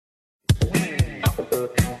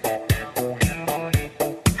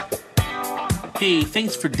Hey,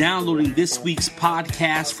 thanks for downloading this week's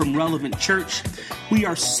podcast from Relevant Church. We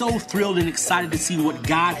are so thrilled and excited to see what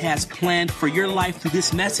God has planned for your life through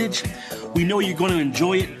this message. We know you're going to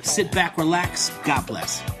enjoy it. Sit back, relax. God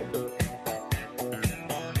bless.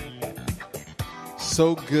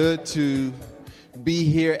 So good to be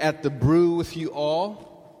here at the Brew with you all.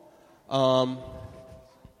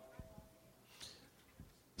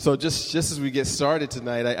 So just as we get started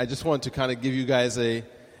tonight, I just want to kind of give you guys a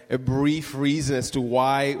brief reason as to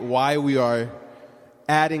why we are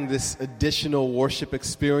adding this additional worship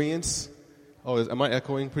experience. Oh, am I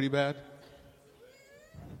echoing pretty bad?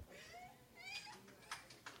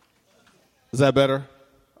 Is that better?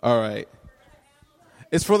 All right.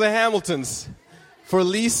 It's for the Hamiltons, for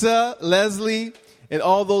Lisa, Leslie, and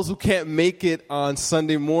all those who can't make it on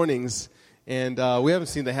Sunday mornings. And we haven't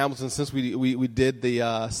seen the Hamiltons since we did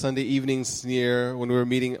the Sunday evenings when we were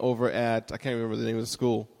meeting over at, I can't remember the name of the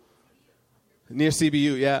school. Near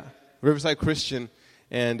CBU, yeah, Riverside Christian,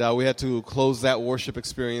 and we had to close that worship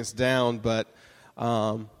experience down. But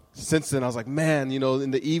since then, I was like, man,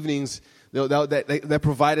 in the evenings, that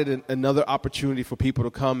provided another opportunity for people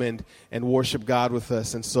to come and worship God with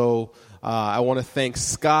us. And so I want to thank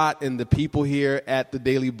Scott and the people here at the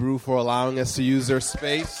Daily Brew for allowing us to use their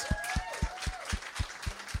space.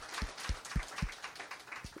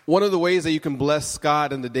 One of the ways that you can bless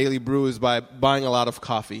Scott and the Daily Brew is by buying a lot of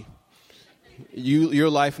coffee. Your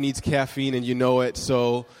life needs caffeine, and you know it,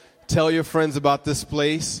 so tell your friends about this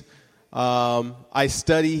place. I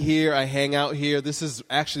study here. I hang out here. This is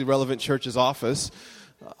actually Relevant Church's office.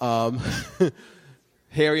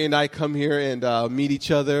 Harry and I come here and meet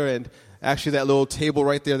each other, and actually that little table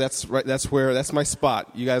right there, that's my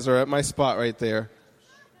spot. You guys are at my spot right there.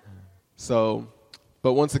 So,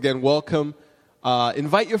 but once again, welcome.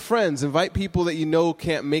 Invite your friends. Invite people that you know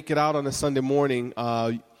can't make it out on a Sunday morning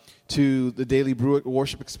to the Daily Brew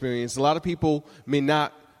worship experience. A lot of people may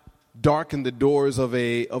not darken the doors of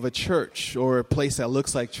a church or a place that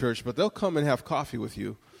looks like church, but they'll come and have coffee with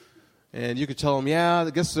you. And you could tell them, yeah, I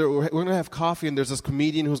guess we're going to have coffee, and there's this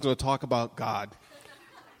comedian who's going to talk about God.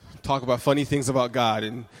 Talk about funny things about God,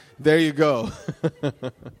 and there you go.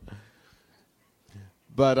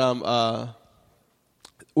 But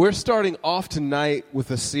we're starting off tonight with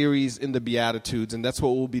a series in the Beatitudes, and that's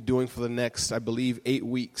what we'll be doing for the next, I believe, 8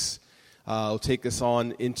 weeks. It'll take us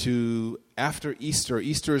on into after Easter.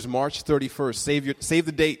 Easter is March 31st. Save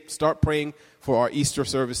the date. Start praying for our Easter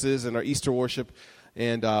services and our Easter worship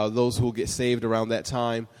and those who will get saved around that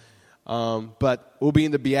time. But we'll be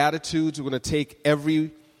in the Beatitudes. We're going to take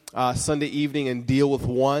every Sunday evening and deal with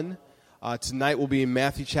one. Tonight we'll be in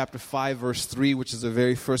Matthew chapter 5, verse 3, which is the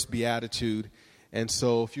very first Beatitude. And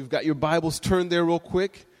so if you've got your Bibles, turn there real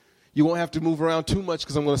quick. You won't have to move around too much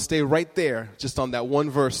because I'm going to stay right there just on that one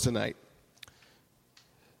verse tonight.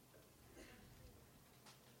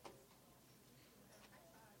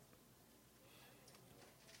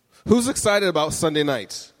 Who's excited about Sunday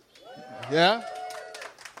nights? Yeah?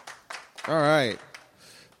 All right.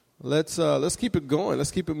 Let's keep it going.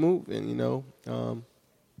 Let's keep it moving,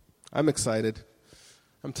 I'm excited.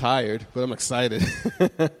 I'm tired, but I'm excited.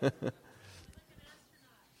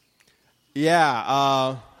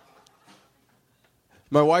 Yeah,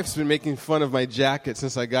 my wife's been making fun of my jacket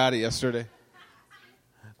since I got it yesterday.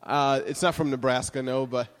 It's not from Nebraska, no,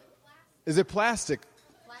 but is it plastic?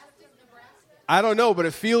 I don't know, but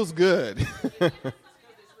it feels good.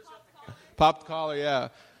 Popped collar, yeah.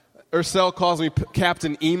 Ursel calls me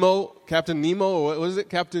Captain Emo. Captain Nemo, or what is it?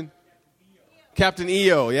 Captain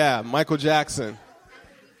EO, yeah, Michael Jackson.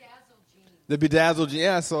 The bedazzled jeans,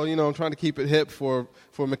 yeah, so, I'm trying to keep it hip for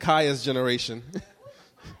Micaiah's generation.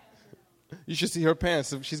 You should see her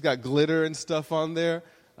pants. She's got glitter and stuff on there.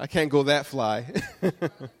 I can't go that fly.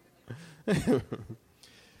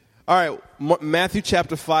 All right, Matthew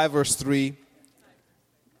chapter 5, verse 3.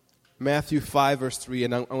 Matthew 5, verse 3,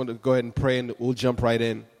 and I'm going to go ahead and pray, and we'll jump right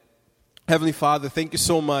in. Heavenly Father, thank you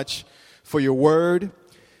so much for your word.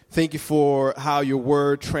 Thank you for how your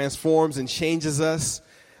word transforms and changes us.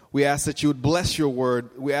 We ask that you would bless your word.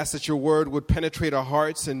 We ask that your word would penetrate our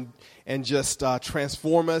hearts and just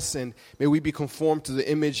transform us. And may we be conformed to the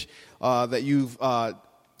image that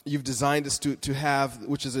you've designed us to have,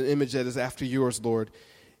 which is an image that is after yours, Lord.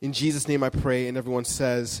 In Jesus' name I pray, and everyone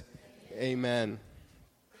says, amen.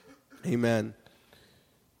 Amen.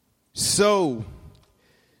 So,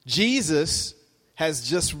 Jesus has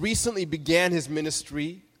just recently began his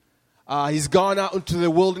ministry He's gone out into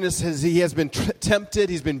the wilderness. He has been tempted.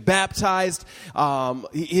 He's been baptized.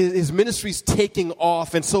 His ministry's taking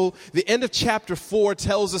off. And so the end of chapter 4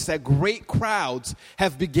 tells us that great crowds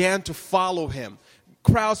have began to follow him.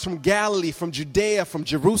 Crowds from Galilee, from Judea, from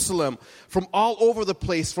Jerusalem, from all over the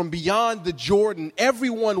place, from beyond the Jordan.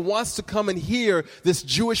 Everyone wants to come and hear this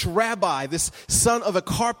Jewish rabbi, this son of a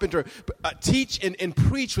carpenter, teach and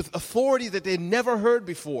preach with authority that they'd never heard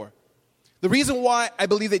before. The reason why I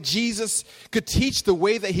believe that Jesus could teach the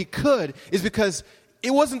way that he could is because it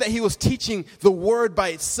wasn't that he was teaching the word by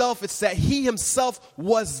itself. It's that he himself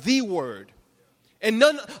was the word. And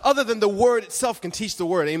none other than the word itself can teach the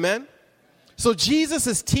word. Amen? So Jesus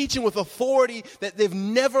is teaching with authority that they've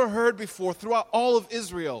never heard before throughout all of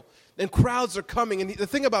Israel. And crowds are coming. And the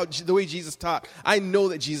thing about the way Jesus taught, I know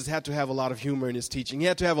that Jesus had to have a lot of humor in his teaching. He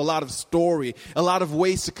had to have a lot of story, a lot of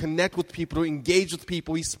ways to connect with people, to engage with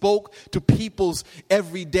people. He spoke to people's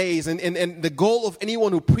every days. And the goal of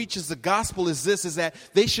anyone who preaches the gospel is this, is that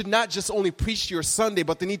they should not just only preach to your Sunday,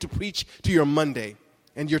 but they need to preach to your Monday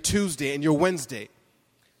and your Tuesday and your Wednesday.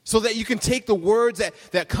 So that you can take the words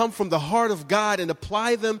that come from the heart of God and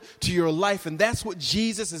apply them to your life. And that's what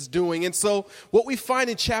Jesus is doing. And so what we find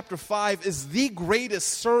in chapter 5 is the greatest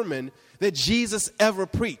sermon that Jesus ever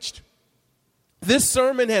preached. This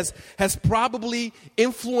sermon has probably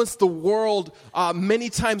influenced the world many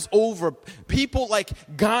times over. People like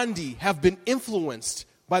Gandhi have been influenced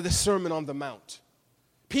by the Sermon on the Mount.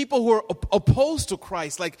 People who are opposed to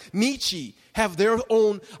Christ, like Nietzsche, have their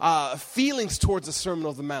own feelings towards the Sermon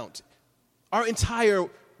on the Mount. Our entire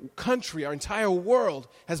country, our entire world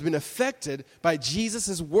has been affected by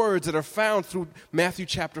Jesus' words that are found through Matthew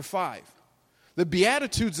chapter 5. The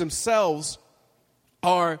Beatitudes themselves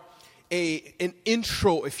are an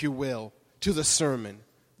intro, if you will, to the sermon.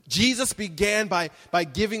 Jesus began by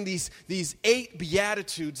giving these 8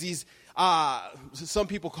 Beatitudes, these some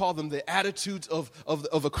people call them the attitudes of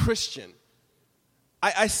a Christian.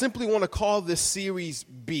 I simply want to call this series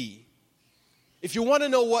B. If you want to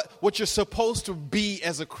know what you're supposed to be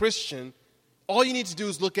as a Christian, all you need to do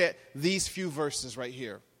is look at these few verses right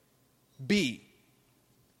here. B.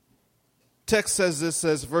 Text says this,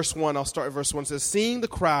 says verse 1, I'll start at verse 1, says, seeing the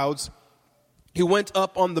crowds, he went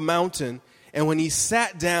up on the mountain, and when he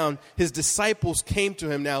sat down, his disciples came to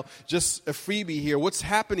him. Now, just a freebie here. What's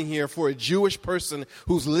happening here for a Jewish person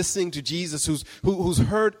who's listening to Jesus, who's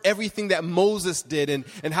heard everything that Moses did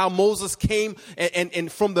and how Moses came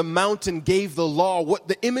and from the mountain gave the law. What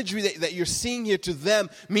the imagery that you're seeing here to them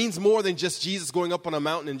means more than just Jesus going up on a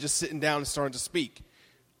mountain and just sitting down and starting to speak.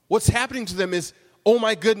 What's happening to them is, oh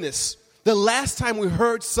my goodness, the last time we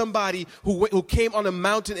heard somebody who came on a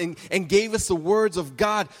mountain and gave us the words of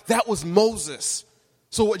God, that was Moses.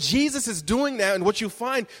 So what Jesus is doing now, and what you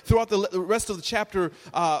find throughout the rest of the chapter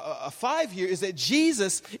 5 here, is that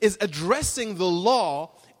Jesus is addressing the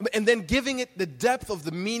law and then giving it the depth of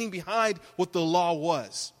the meaning behind what the law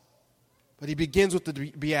was. But he begins with the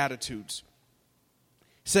Beatitudes.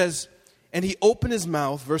 He says, and he opened his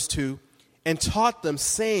mouth, verse 2, and taught them,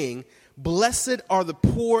 saying, blessed are the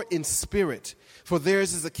poor in spirit, for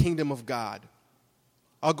theirs is the kingdom of God.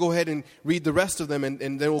 I'll go ahead and read the rest of them, and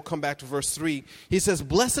then we'll come back to verse 3. He says,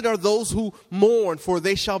 blessed are those who mourn, for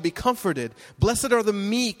they shall be comforted. Blessed are the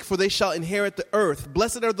meek, for they shall inherit the earth.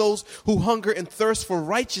 Blessed are those who hunger and thirst for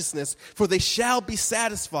righteousness, for they shall be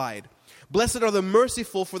satisfied. Blessed are the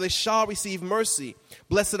merciful, for they shall receive mercy.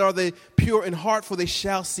 Blessed are the pure in heart, for they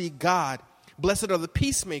shall see God. Blessed are the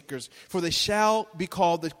peacemakers, for they shall be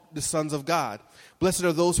called the sons of God. Blessed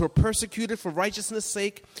are those who are persecuted for righteousness'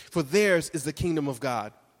 sake, for theirs is the kingdom of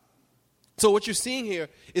God. So what you're seeing here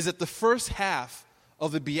is that the first half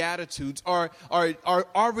of the Beatitudes are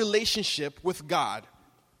our relationship with God,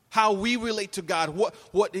 how we relate to God,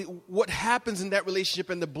 what happens in that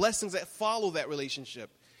relationship and the blessings that follow that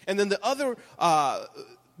relationship. And then the other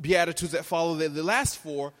Beatitudes that follow, the last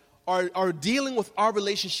 4, are dealing with our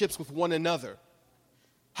relationships with one another.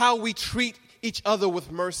 How we treat each other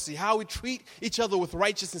with mercy. How we treat each other with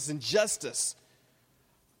righteousness and justice.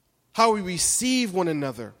 How we receive one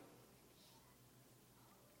another.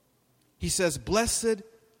 He says, blessed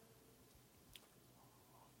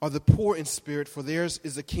are the poor in spirit, for theirs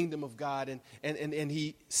is the kingdom of God. And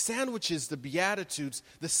he sandwiches the Beatitudes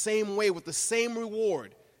the same way with the same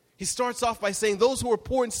reward. He starts off by saying, those who are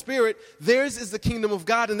poor in spirit, theirs is the kingdom of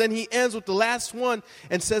God. And then he ends with the last one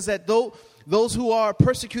and says that those who are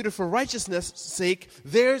persecuted for righteousness' sake,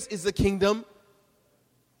 theirs is the kingdom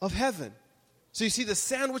of heaven. So you see the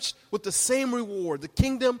sandwich with the same reward. The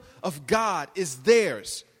kingdom of God is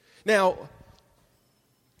theirs. Now,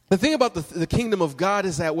 the thing about the kingdom of God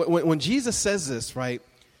is that when Jesus says this, right,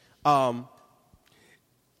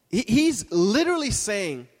 He's literally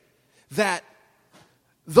saying that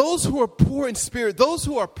those who are poor in spirit, those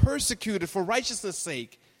who are persecuted for righteousness'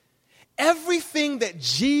 sake, everything that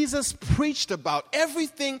Jesus preached about,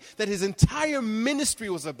 everything that his entire ministry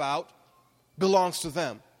was about, belongs to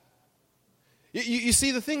them. You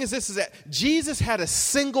see, the thing is this, is that Jesus had a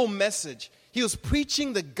single message. He was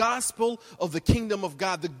preaching the gospel of the kingdom of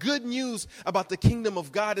God, the good news about the kingdom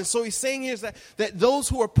of God. And so he's saying here is that those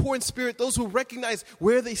who are poor in spirit, those who recognize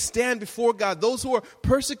where they stand before God, those who are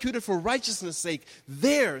persecuted for righteousness' sake,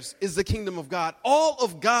 theirs is the kingdom of God. All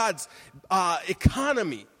of God's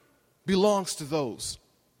economy belongs to those.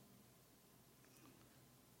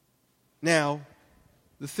 Now,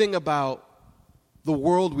 the thing about the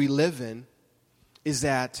world we live in is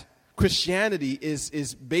that Christianity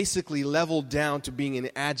is basically leveled down to being an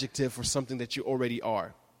adjective for something that you already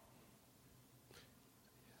are.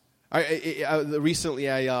 Recently,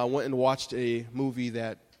 I went and watched a movie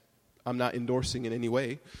that I'm not endorsing in any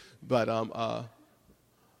way, but I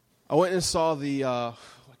went and saw I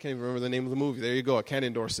can't even remember the name of the movie. There you go. I can't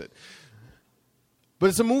endorse it. But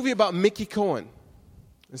it's a movie about Mickey Cohen.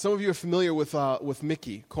 And some of you are familiar with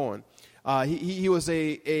Mickey Cohen. He was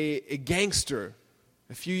a gangster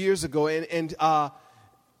a few years ago, and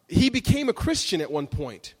he became a Christian at one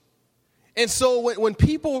point. And so when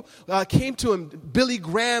people came to him, Billy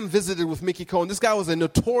Graham visited with Mickey Cohen. This guy was a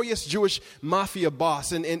notorious Jewish mafia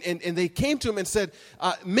boss. And they came to him and said,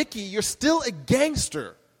 Mickey, you're still a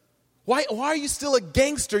gangster. Why are you still a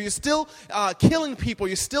gangster? You're still killing people.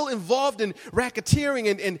 You're still involved in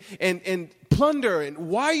racketeering and plunder. And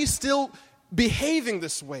why are you still behaving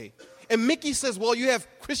this way? And Mickey says, well, you have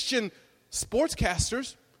Christian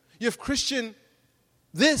sportscasters. You have Christian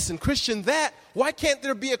this and Christian that. Why can't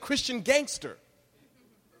there be a Christian gangster?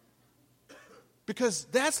 Because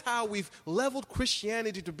that's how we've leveled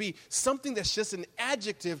Christianity to be something that's just an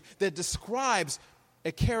adjective that describes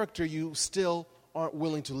a character you still aren't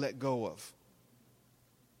willing to let go of.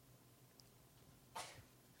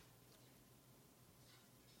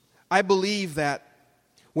 I believe that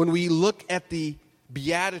when we look at the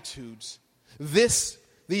Beatitudes, these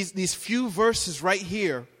few verses right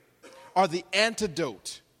here are the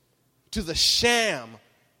antidote to the sham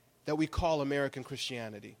that we call American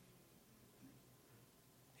Christianity.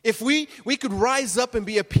 If we could rise up and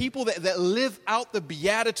be a people that live out the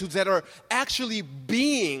Beatitudes, that are actually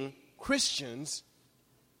being Christians,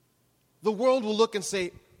 the world will look and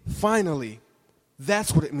say, finally,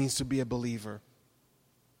 that's what it means to be a believer.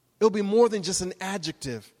 It'll be more than just an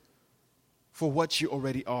adjective for what you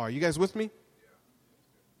already are. You guys with me?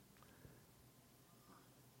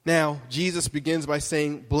 Now, Jesus begins by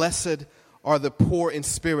saying, blessed are the poor in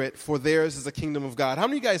spirit, for theirs is the kingdom of God. How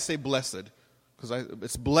many of you guys say blessed? Because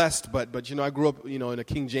it's blessed, but you know, I grew up, in a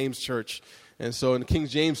King James church. And so in the King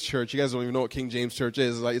James church, you guys don't even know what King James church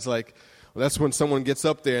is. It's like well, that's when someone gets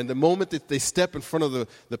up there, and the moment that they step in front of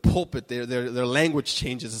the pulpit, their language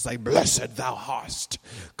changes. It's like, blessed thou hast,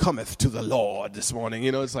 cometh to the Lord this morning.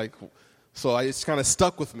 It's like, so it's kind of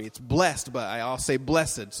stuck with me. It's blessed, but I'll say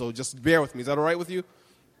blessed, so just bear with me. Is that all right with you?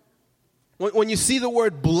 When you see the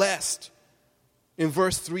word blessed in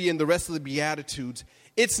verse 3 and the rest of the Beatitudes,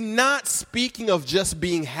 it's not speaking of just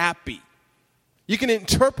being happy. You can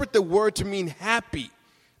interpret the word to mean happy,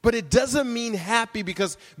 but it doesn't mean happy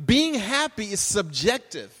because being happy is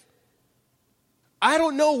subjective. I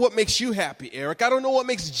don't know what makes you happy, Eric. I don't know what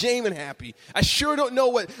makes Jamin happy. I sure don't know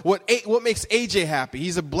what makes AJ happy.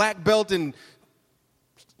 He's a black belt in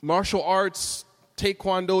martial arts,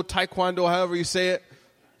 taekwondo, however you say it.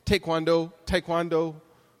 Taekwondo,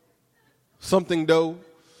 something do.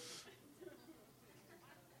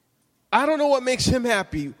 I don't know what makes him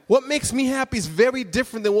happy. What makes me happy is very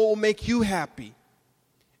different than what will make you happy.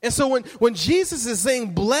 And so when Jesus is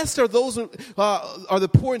saying, blessed are those who are the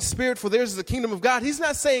poor in spirit, for theirs is the kingdom of God, he's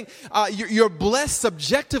not saying you're blessed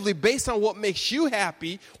subjectively based on what makes you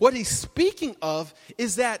happy. What he's speaking of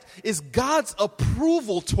is God's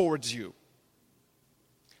approval towards you.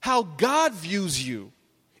 How God views you.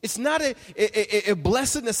 It's not a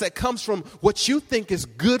blessedness that comes from what you think is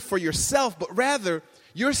good for yourself, but rather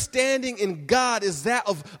your standing in God is that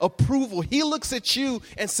of approval. He looks at you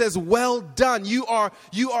and says, well done. You are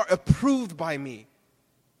approved by me.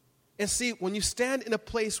 And see, when you stand in a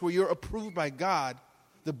place where you're approved by God,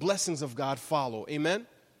 the blessings of God follow. Amen?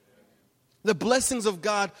 The blessings of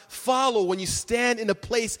God follow when you stand in a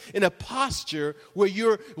place, in a posture where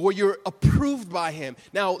you're approved by Him.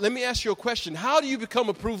 Now, let me ask you a question. How do you become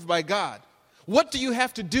approved by God? What do you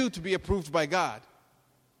have to do to be approved by God?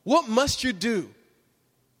 What must you do?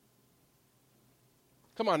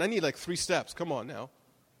 Come on, I need like 3 steps. Come on now.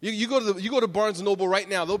 You go to Barnes & Noble right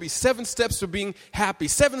now. There'll be 7 steps to being happy,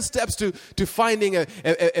 7 steps to finding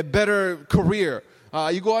a better career.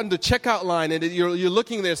 You go on the checkout line and you're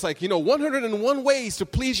looking there. It's like, 101 ways to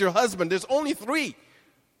please your husband. There's only 3.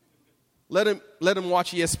 Let him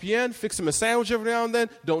watch ESPN, fix him a sandwich every now and then.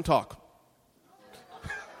 Don't talk.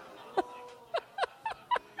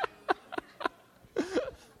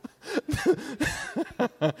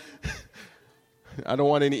 I don't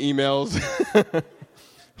want any emails.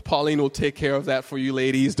 Pauline will take care of that for you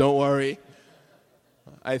ladies. Don't worry.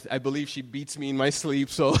 I believe she beats me in my sleep,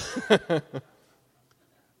 so. But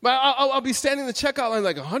I'll be standing in the checkout line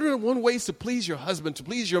like 101 ways to please your husband, to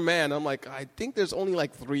please your man. I'm like, I think there's only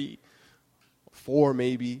like 3, 4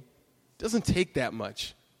 maybe. Doesn't take that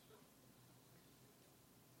much.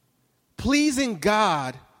 Pleasing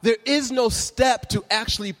God, there is no step to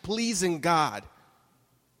actually pleasing God.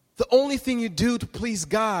 The only thing you do to please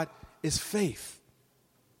God is faith.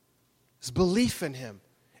 It's belief in Him.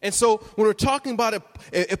 And so when we're talking about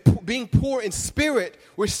being poor in spirit,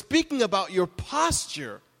 we're speaking about your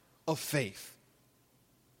posture of faith.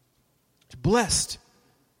 Blessed.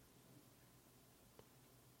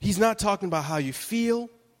 He's not talking about how you feel.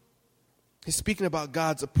 He's speaking about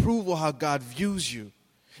God's approval, how God views you.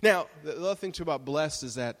 Now, the other thing too about blessed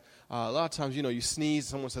is that a lot of times, you sneeze,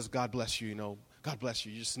 someone says, God bless you, God bless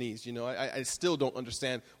you, you just sneezed. I still don't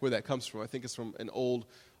understand where that comes from. I think it's from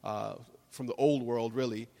from the old world,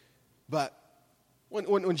 really. But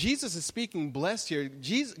when Jesus is speaking blessed here,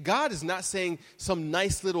 God is not saying some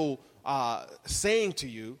nice little saying to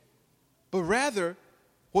you, but rather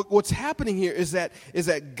what's happening here is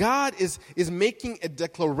that God is making a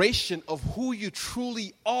declaration of who you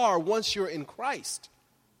truly are once you're in Christ.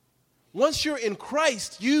 Once you're in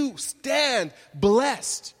Christ, you stand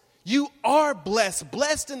blessed. You are blessed.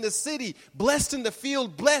 Blessed in the city, blessed in the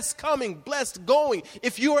field, blessed coming, blessed going.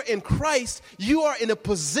 If you are in Christ, you are in a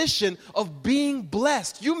position of being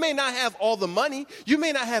blessed. You may not have all the money. You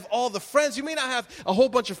may not have all the friends. You may not have a whole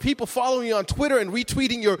bunch of people following you on Twitter and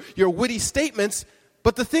retweeting your witty statements.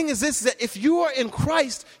 But the thing is this, that if you are in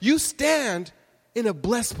Christ, you stand in a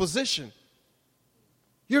blessed position.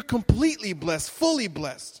 You're completely blessed, fully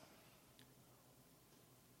blessed.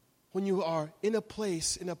 When you are in a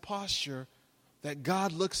place, in a posture that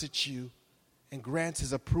God looks at you and grants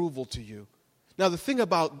His approval to you. Now, the thing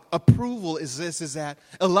about approval is that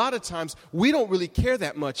a lot of times we don't really care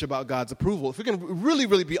that much about God's approval. If we're going to really,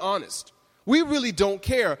 really be honest, we really don't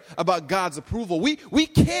care about God's approval. We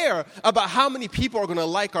care about how many people are going to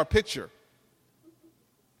like our picture.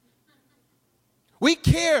 We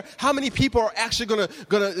care how many people are actually going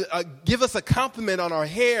to give us a compliment on our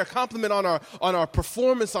hair, compliment on our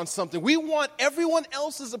performance on something. We want everyone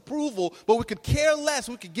else's approval, but we could care less.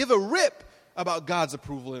 We could give a rip about God's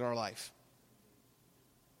approval in our life.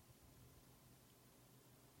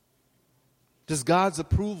 Does God's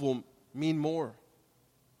approval mean more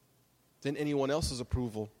than anyone else's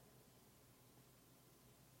approval?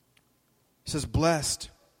 It says,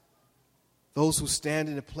 blessed those who stand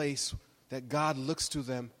in a place that God looks to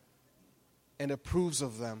them and approves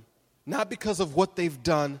of them, not because of what they've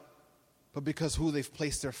done, but because who they've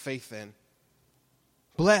placed their faith in.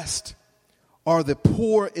 Blessed are the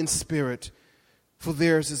poor in spirit, for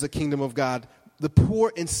theirs is the kingdom of God. The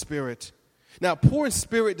poor in spirit. Now, poor in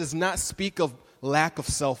spirit does not speak of lack of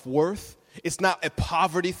self-worth. It's not a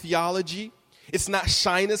poverty theology. It's not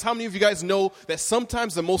shyness. How many of you guys know that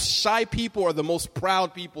sometimes the most shy people are the most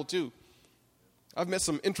proud people too? I've met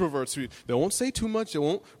some introverts who they won't say too much, they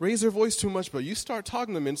won't raise their voice too much, but you start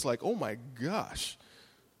talking to them and it's like, oh my gosh.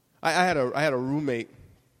 I had a roommate.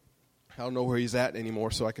 I don't know where he's at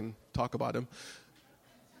anymore, so I can talk about him.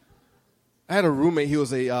 I had a roommate. He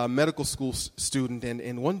was a medical school student,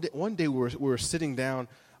 and one day we were sitting down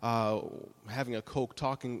having a Coke,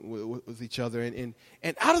 talking with each other, and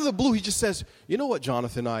out of the blue he just says, you know what,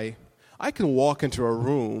 Jonathan, I can walk into a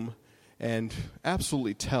room and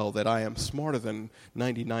absolutely tell that I am smarter than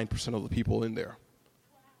 99% of the people in there.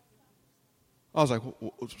 I was like,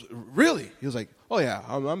 really? He was like, oh yeah,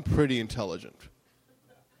 I'm pretty intelligent.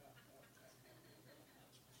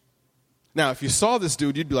 Now, if you saw this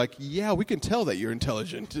dude, you'd be like, yeah, we can tell that you're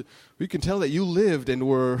intelligent. We can tell that you lived and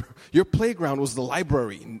your playground was the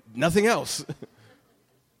library, nothing else.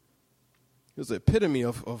 He was the epitome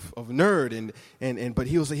of nerd, but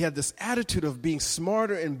he had this attitude of being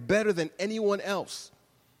smarter and better than anyone else.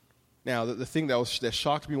 Now, the thing that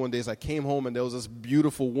shocked me one day is I came home and there was this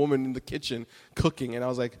beautiful woman in the kitchen cooking, and I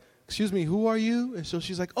was like, excuse me, who are you? And so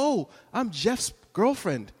she's like, oh, I'm Jeff's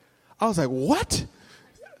girlfriend. I was like, what?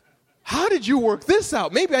 how did you work this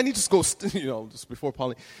out? Maybe I need to go, just before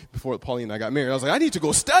Pauline and I got married, I was like, I need to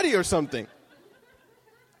go study or something.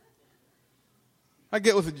 I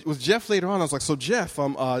get with Jeff later on. I was like, so Jeff,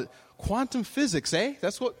 quantum physics, eh?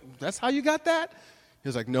 That's how you got that? He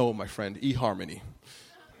was like, no, my friend, eHarmony.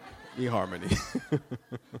 eHarmony.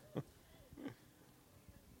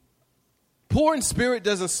 Poor in spirit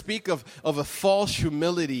doesn't speak of a false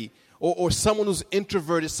humility or someone who's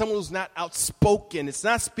introverted, someone who's not outspoken. It's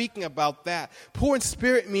not speaking about that. Poor in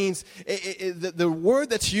spirit means, the word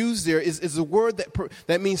that's used there is a word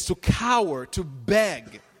that means to cower, to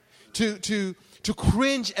beg, to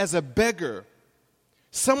cringe as a beggar.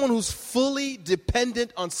 Someone who's fully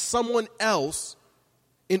dependent on someone else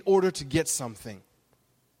in order to get something.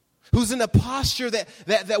 Who's in a posture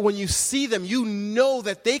that when you see them, you know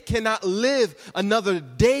that they cannot live another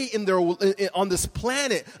day on this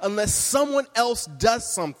planet unless someone else does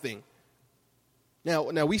something.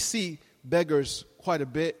 Now we see beggars quite a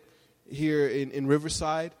bit here in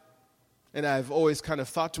Riverside, and I've always kind of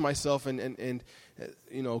thought to myself, and it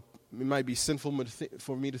might be sinful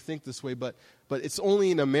for me to think this way, but it's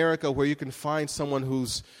only in America where you can find someone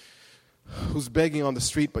who's begging on the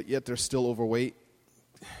street, but yet they're still overweight.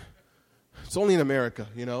 It's only in America,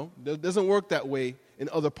 It doesn't work that way in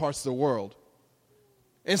other parts of the world.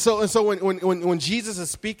 And so when Jesus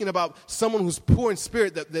is speaking about someone who's poor in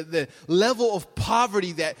spirit, the level of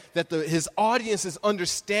poverty that his audience is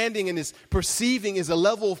understanding and is perceiving is a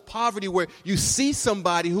level of poverty where you see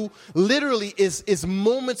somebody who literally is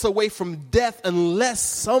moments away from death unless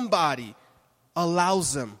somebody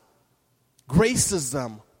allows them, graces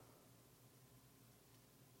them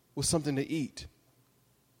with something to eat.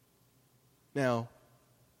 Now,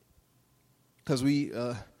 because we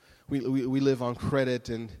live on credit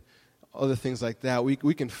and other things like that, we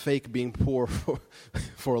can fake being poor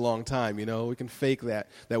for a long time. We can fake that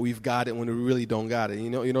we've got it when we really don't got it. You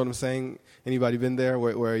know what I'm saying? Anybody been there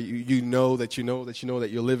where you know that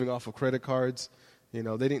you're living off of credit cards? They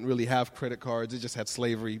didn't really have credit cards; they just had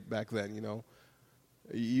slavery back then.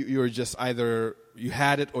 You were just either you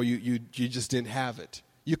had it or you just didn't have it.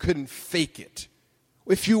 You couldn't fake it.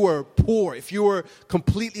 If you were poor, if you were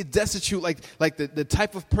completely destitute, like the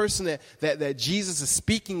type of person that Jesus is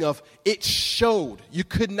speaking of, it showed. You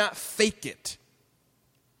could not fake it.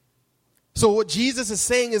 So what Jesus is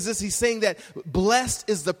saying is this. He's saying that blessed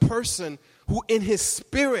is the person who in his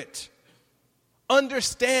spirit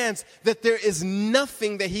understands that there is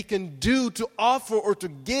nothing that he can do to offer or to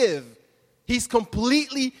give. He's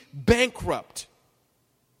completely bankrupt.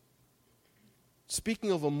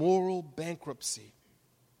 Speaking of a moral bankruptcy.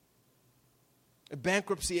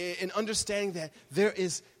 Bankruptcy and understanding that there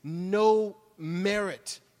is no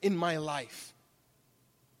merit in my life.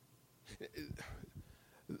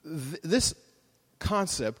 This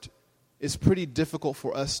concept is pretty difficult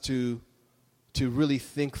for us to really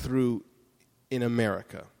think through in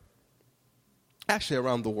America. Actually,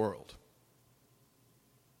 around the world.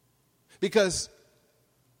 Because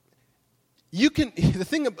the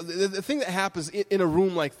thing that happens in a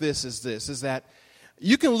room like this is that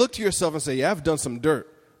you can look to yourself and say, yeah, I've done some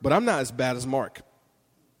dirt, but I'm not as bad as Mark.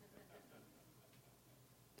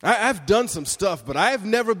 I've done some stuff, but I've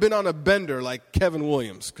never been on a bender like Kevin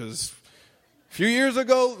Williams, because a few years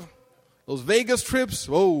ago, those Vegas trips,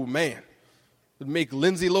 oh man, would make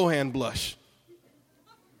Lindsay Lohan blush.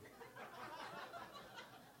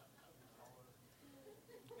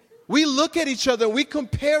 We look at each other, we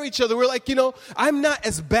compare each other, we're like, I'm not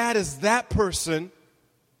as bad as that person.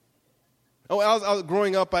 Oh, I was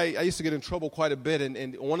growing up, I used to get in trouble quite a bit,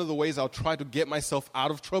 and one of the ways I'll try to get myself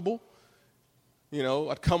out of trouble,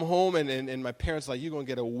 I'd come home and my parents like, you're going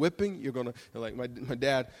to get a whipping. You're going to, like my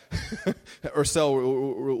dad, Ursel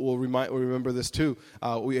will remember this too.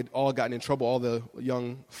 We had all gotten in trouble, all the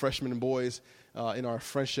young freshmen and boys in our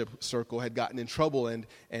friendship circle had gotten in trouble, and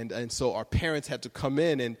so our parents had to come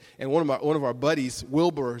in, and one of our buddies,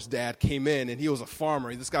 Wilbur's dad, came in, and he was a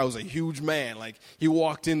farmer. This guy was a huge man. Like, he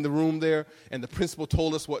walked in the room there, and the principal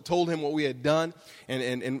told him what we had done,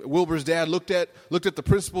 and Wilbur's dad looked at the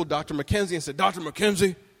principal, Dr. McKenzie, and said, Dr.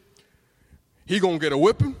 McKenzie, he gonna get a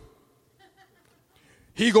whipping.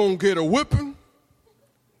 He gonna get a whipping,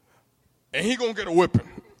 and he gonna get a whipping.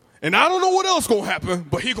 And I don't know what else gonna happen,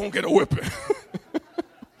 but he gonna get a whipping.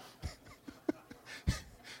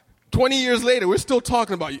 20 years later, we're still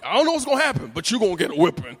talking about you. I don't know what's gonna happen, but you're gonna get a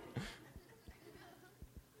whipping.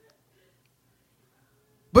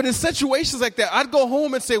 But in situations like that, I'd go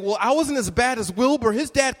home and say, well, I wasn't as bad as Wilbur. His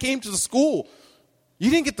dad came to the school. You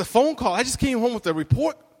didn't get the phone call. I just came home with a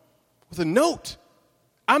report, with a note.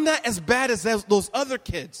 I'm not as bad as those other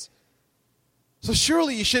kids. So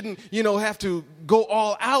surely you shouldn't, have to go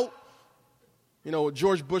all out.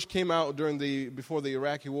 George Bush came out before the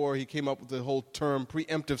Iraqi war, he came up with the whole term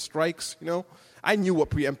preemptive strikes, I knew what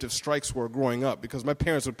preemptive strikes were growing up because my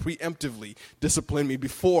parents would preemptively discipline me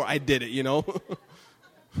before I did it,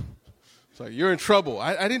 So you're in trouble.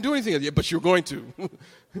 I didn't do anything yet, but you're going to.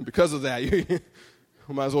 Because of that, you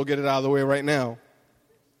might as well get it out of the way right now.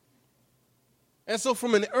 And so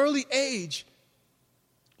from an early age,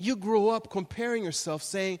 you grow up comparing yourself,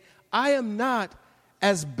 saying, I am not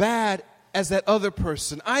as bad as that other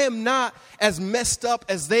person. I am not as messed up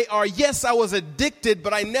as they are. Yes, I was addicted,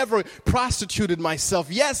 but I never prostituted myself.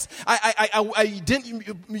 Yes, I didn't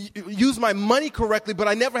use my money correctly, but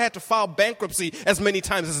I never had to file bankruptcy as many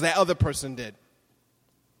times as that other person did.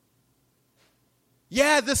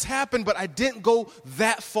 Yeah, this happened, but I didn't go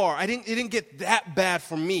that far. It didn't get that bad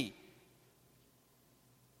for me.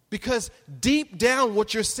 Because deep down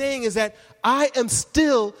what you're saying is that I am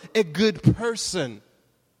still a good person.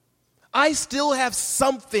 I still have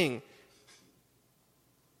something.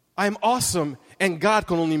 I'm awesome, and God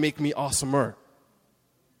can only make me awesomer.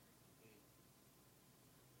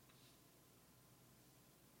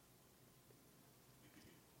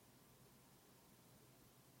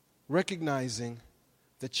 Recognizing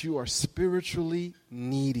that you are spiritually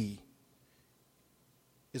needy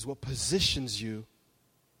is what positions you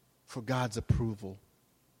for God's approval.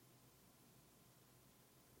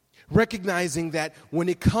 Recognizing that when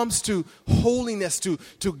it comes to holiness, to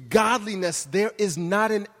godliness, there is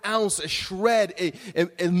not an ounce, a shred, a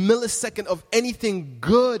millisecond of anything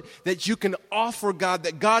good that you can offer God,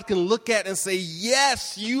 that God can look at and say,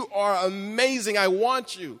 yes, you are amazing, I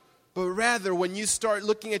want you. But rather, when you start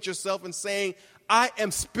looking at yourself and saying, I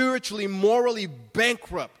am spiritually, morally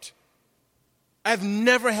bankrupt, I've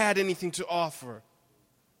never had anything to offer,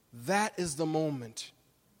 that is the moment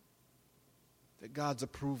that God's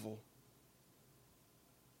approval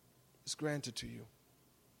is granted to you.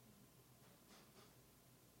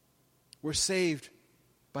 We're saved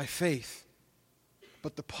by faith,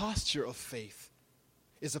 but the posture of faith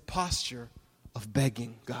is a posture of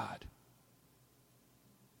begging God.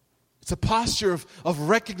 It's a posture of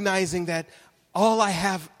recognizing that all I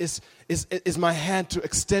have is my hand to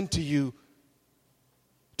extend to you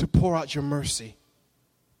to pour out your mercy.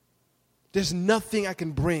 There's nothing I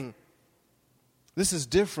can bring. This is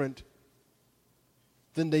different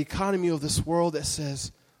than the economy of this world that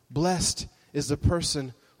says, blessed is the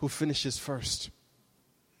person who finishes first.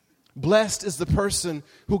 Blessed is the person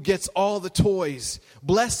who gets all the toys.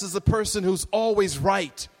 Blessed is the person who's always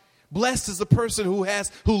right. Blessed is the person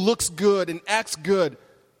who looks good and acts good.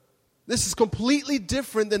 This is completely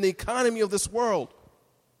different than the economy of this world.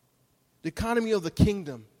 The economy of the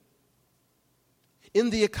kingdom. In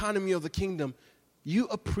the economy of the kingdom, you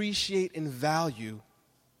appreciate and value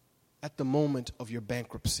at the moment of your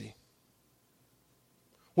bankruptcy.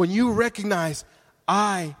 When you recognize,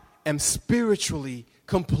 I am spiritually,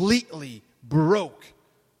 completely broke,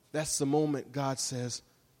 that's the moment God says,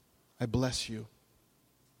 I bless you.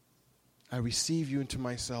 I receive you into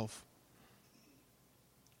myself.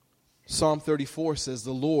 Psalm 34 says,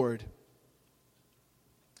 the Lord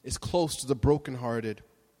is close to the brokenhearted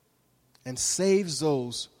and saves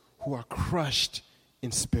those who are crushed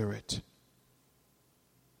in spirit.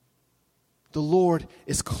 The Lord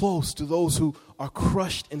is close to those who are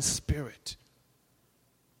crushed in spirit.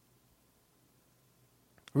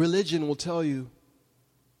 Religion will tell you,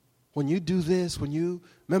 when you do this, when you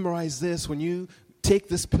memorize this, when you take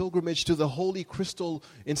this pilgrimage to the holy crystal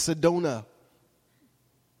in Sedona,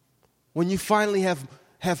 when you finally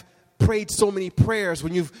have prayed so many prayers,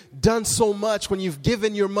 when you've done so much, when you've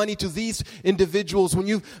given your money to these individuals,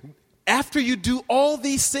 after you do all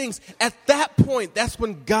these things, at that point, that's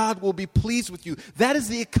when God will be pleased with you. That is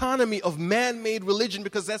the economy of man-made religion,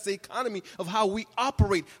 because that's the economy of how we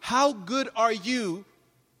operate. How good are you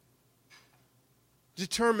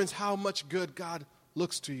determines how much good God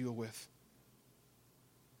looks to you with.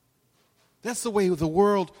 That's the way the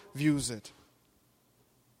world views it.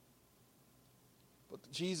 But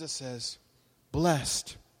Jesus says,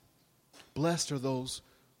 blessed are those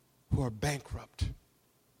who are bankrupt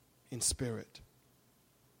in spirit.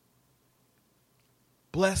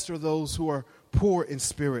 Blessed are those who are poor in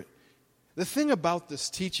spirit. The thing about this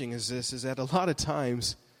teaching is that a lot of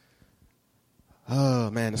times, oh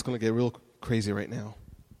man, it's going to get real crazy right now.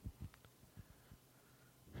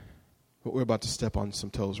 But we're about to step on some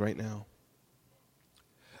toes right now.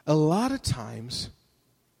 A lot of times,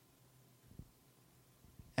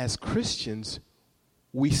 as Christians,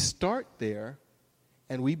 we start there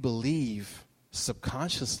and we believe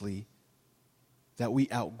subconsciously that we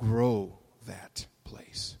outgrow that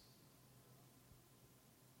place.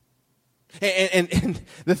 And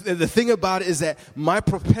the thing about it is that my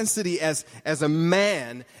propensity as a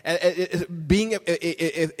man, being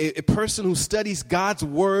a person who studies God's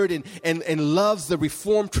word and loves the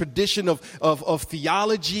Reformed tradition of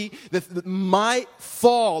theology, my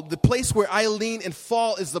fall, the place where I lean and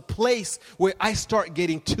fall is the place where I start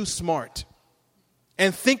getting too smart.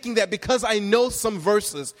 And thinking that because I know some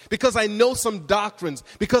verses, because I know some doctrines,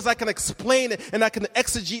 because I can explain it and I can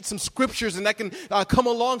exegete some scriptures and I can come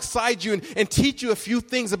alongside you and teach you a few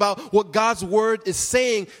things about what God's word is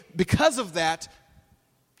saying, because of that,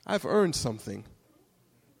 I've earned something.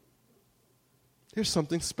 There's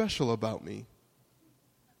something special about me.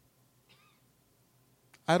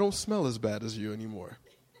 I don't smell as bad as you anymore.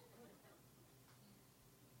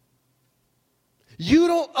 You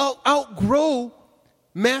don't outgrow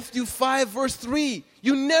Matthew 5 verse 3.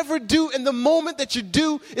 You never do, and the moment that you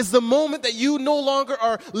do is the moment that you no longer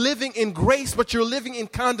are living in grace, but you're living in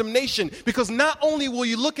condemnation. Because not only will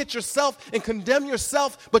you look at yourself and condemn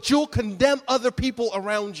yourself, but you'll condemn other people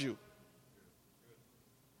around you.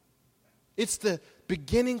 It's the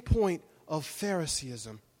beginning point of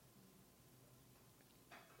Phariseeism.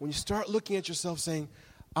 When you start looking at yourself saying,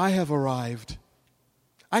 I have arrived.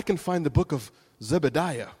 I can find the book of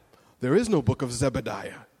Zebediah. There is no book of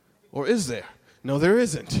Zebediah. Or is there? No, there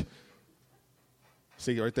isn't.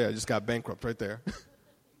 See, right there, I just got bankrupt right there.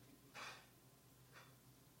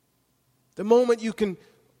 The moment you can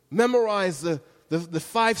memorize the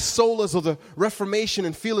five solas of the Reformation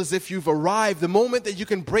and feel as if you've arrived, the moment that you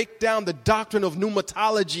can break down the doctrine of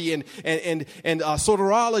pneumatology and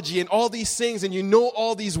soterology and all these things, and you know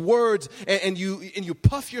all these words, and you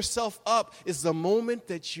puff yourself up, is the moment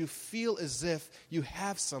that you feel as if you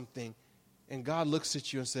have something, and God looks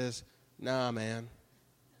at you and says, nah, man,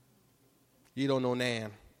 you don't know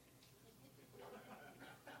Nan.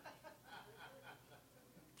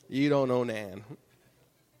 You don't know Nan.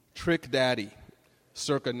 Trick Daddy.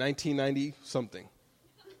 Circa 1990 something.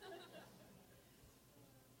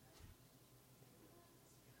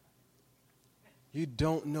 You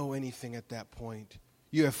don't know anything at that point.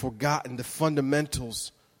 You have forgotten the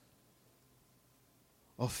fundamentals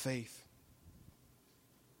of faith.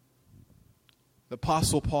 The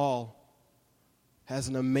Apostle Paul has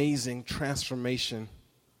an amazing transformation.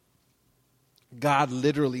 God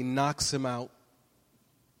literally knocks him out,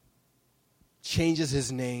 changes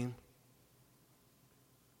his name,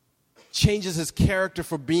 changes his character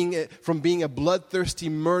from being a bloodthirsty,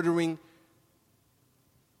 murdering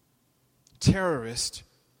terrorist,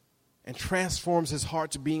 and transforms his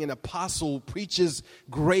heart to being an apostle who preaches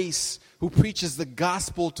grace, who preaches the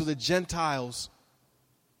gospel to the Gentiles.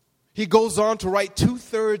 He goes on to write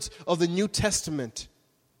 2/3 of the New Testament.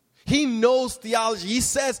 He knows theology. He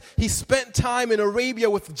says he spent time in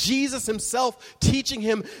Arabia with Jesus himself, teaching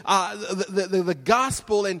him the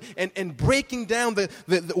gospel and breaking down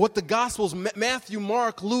what the gospels, Matthew,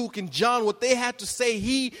 Mark, Luke, and John, what they had to say.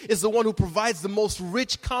 He is the one who provides the most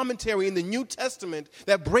rich commentary in the New Testament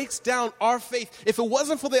that breaks down our faith. If it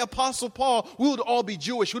wasn't for the Apostle Paul, we would all be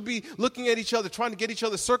Jewish. We'd be looking at each other, trying to get each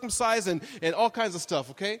other circumcised and all kinds of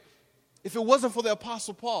stuff, okay? If it wasn't for the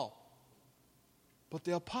Apostle Paul. But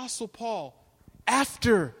the Apostle Paul,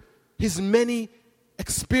 after his many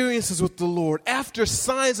experiences with the Lord, after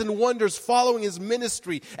signs and wonders following his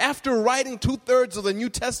ministry, after writing 2/3 of the New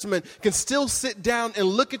Testament, can still sit down and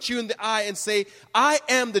look at you in the eye and say, I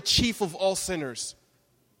am the chief of all sinners.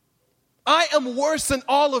 I am worse than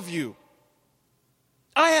all of you.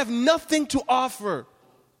 I have nothing to offer.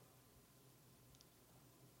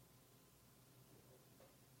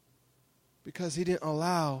 Because he didn't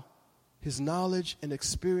allow his knowledge and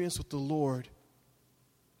experience with the Lord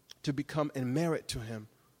to become a merit to him.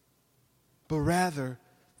 But rather,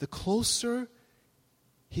 the closer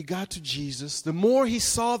he got to Jesus, the more he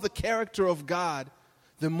saw the character of God,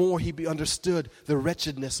 the more he understood the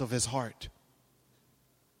wretchedness of his heart.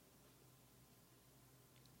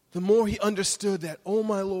 The more he understood that, oh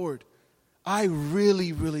my Lord, I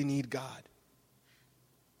really, really need God.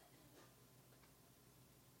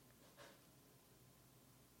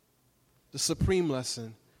 The supreme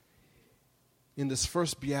lesson in this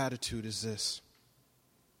first beatitude is this.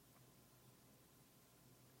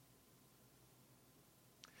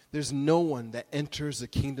 There's no one that enters the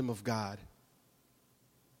kingdom of God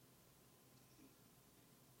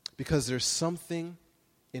because there's something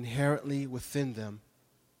inherently within them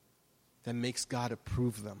that makes God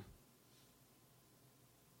approve them.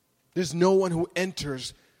 There's no one who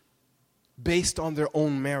enters based on their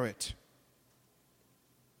own merit.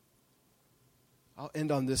 I'll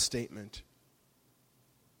end on this statement.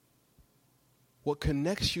 What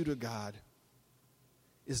connects you to God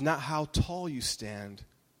is not how tall you stand,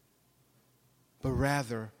 but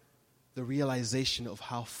rather the realization of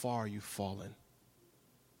how far you've fallen.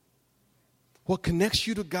 What connects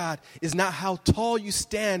you to God is not how tall you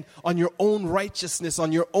stand on your own righteousness,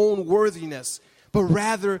 on your own worthiness, but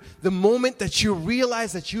rather the moment that you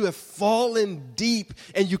realize that you have fallen deep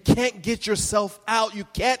and you can't get yourself out, you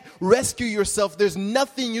can't rescue yourself. There's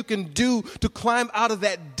nothing you can do to climb out of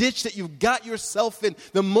that ditch that you've got yourself in.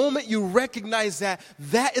 The moment you recognize that,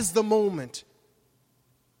 that is the moment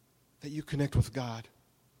that you connect with God.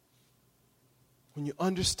 When you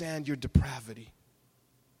understand your depravity,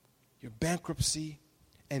 your bankruptcy,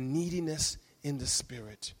 and neediness in the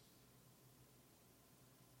Spirit.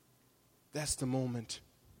 That's the moment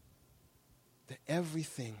that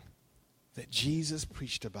everything that Jesus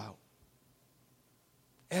preached about,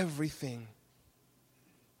 everything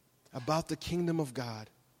about the kingdom of God,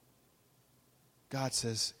 God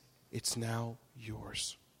says, it's now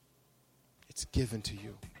yours. It's given to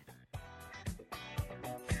you.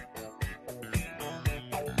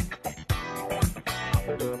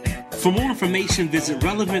 For more information, visit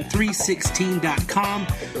relevant316.com.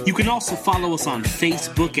 You can also follow us on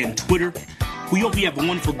Facebook and Twitter. We hope you have a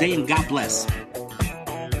wonderful day and God bless.